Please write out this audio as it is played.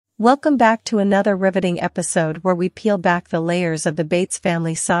Welcome back to another riveting episode where we peel back the layers of the Bates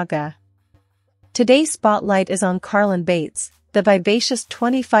family saga. Today's spotlight is on Carlin Bates, the vivacious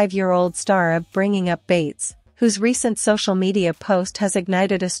 25-year-old star of Bringing Up Bates, whose recent social media post has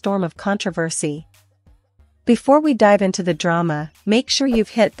ignited a storm of controversy. Before we dive into the drama, make sure you've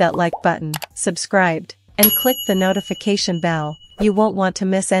hit that like button, subscribed, and click the notification bell. You won't want to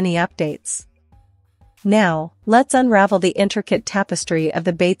miss any updates. Now, let's unravel the intricate tapestry of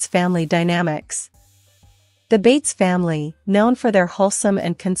the Bates family dynamics. The Bates family, known for their wholesome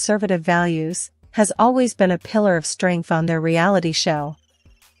and conservative values, has always been a pillar of strength on their reality show.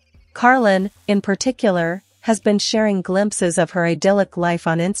 Carlin, in particular, has been sharing glimpses of her idyllic life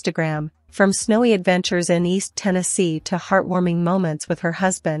on Instagram, from snowy adventures in East Tennessee to heartwarming moments with her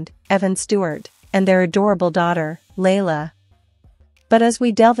husband, Evan Stewart, and their adorable daughter, Layla. But as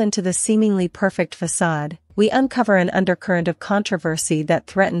we delve into the seemingly perfect facade, we uncover an undercurrent of controversy that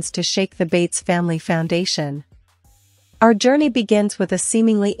threatens to shake the Bates family foundation. Our journey begins with a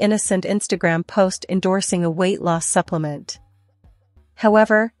seemingly innocent Instagram post endorsing a weight loss supplement.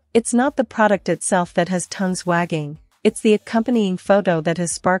 However, it's not the product itself that has tongues wagging, it's the accompanying photo that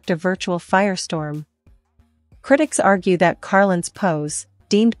has sparked a virtual firestorm. Critics argue that Carlin's pose,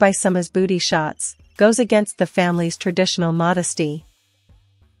 deemed by some as booty shots, goes against the family's traditional modesty.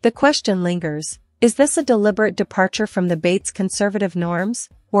 The question lingers, is this a deliberate departure from the Bates' conservative norms,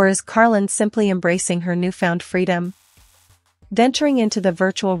 or is Carlin simply embracing her newfound freedom? Venturing into the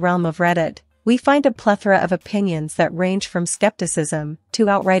virtual realm of Reddit, we find a plethora of opinions that range from skepticism to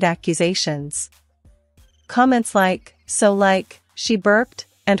outright accusations. Comments like, she burped,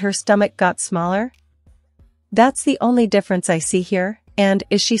 and her stomach got smaller? That's the only difference I see here, and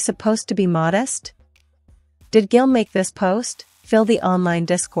is she supposed to be modest? Did Gil make this post? Fill the online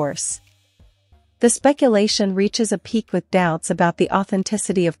discourse. The speculation reaches a peak with doubts about the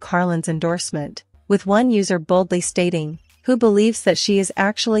authenticity of Carlin's endorsement, with one user boldly stating, "Who believes that she is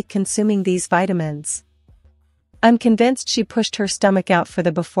actually consuming these vitamins? I'm convinced she pushed her stomach out for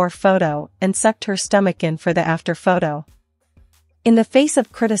the before photo and sucked her stomach in for the after photo." In the face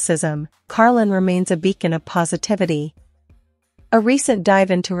of criticism, Carlin remains a beacon of positivity. A recent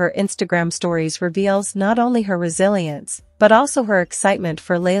dive into her Instagram stories reveals not only her resilience, but also her excitement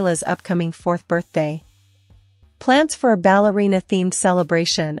for Layla's upcoming 4th birthday. Plans for a ballerina-themed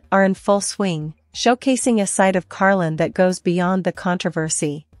celebration are in full swing, showcasing a side of Carlin that goes beyond the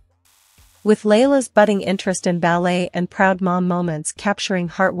controversy. With Layla's budding interest in ballet and proud mom moments capturing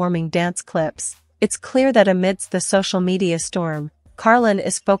heartwarming dance clips, it's clear that amidst the social media storm, Carlin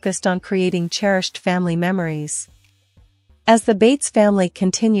is focused on creating cherished family memories. As the Bates family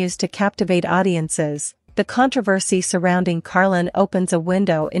continues to captivate audiences, the controversy surrounding Carlin opens a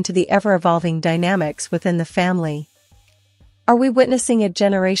window into the ever-evolving dynamics within the family. Are we witnessing a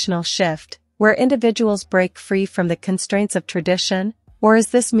generational shift, where individuals break free from the constraints of tradition, or is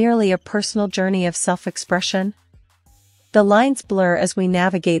this merely a personal journey of self-expression? The lines blur as we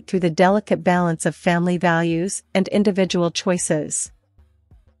navigate through the delicate balance of family values and individual choices.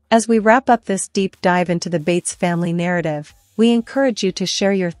 As we wrap up this deep dive into the Bates family narrative, we encourage you to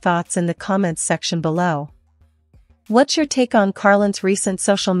share your thoughts in the comments section below. What's your take on Carlin's recent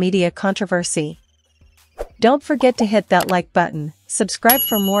social media controversy? Don't forget to hit that like button, subscribe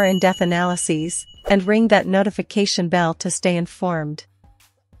for more in-depth analyses, and ring that notification bell to stay informed.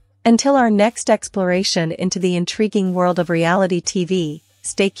 Until our next exploration into the intriguing world of reality TV,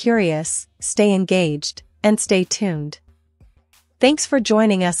 stay curious, stay engaged, and stay tuned. Thanks for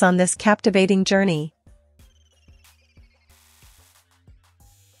joining us on this captivating journey.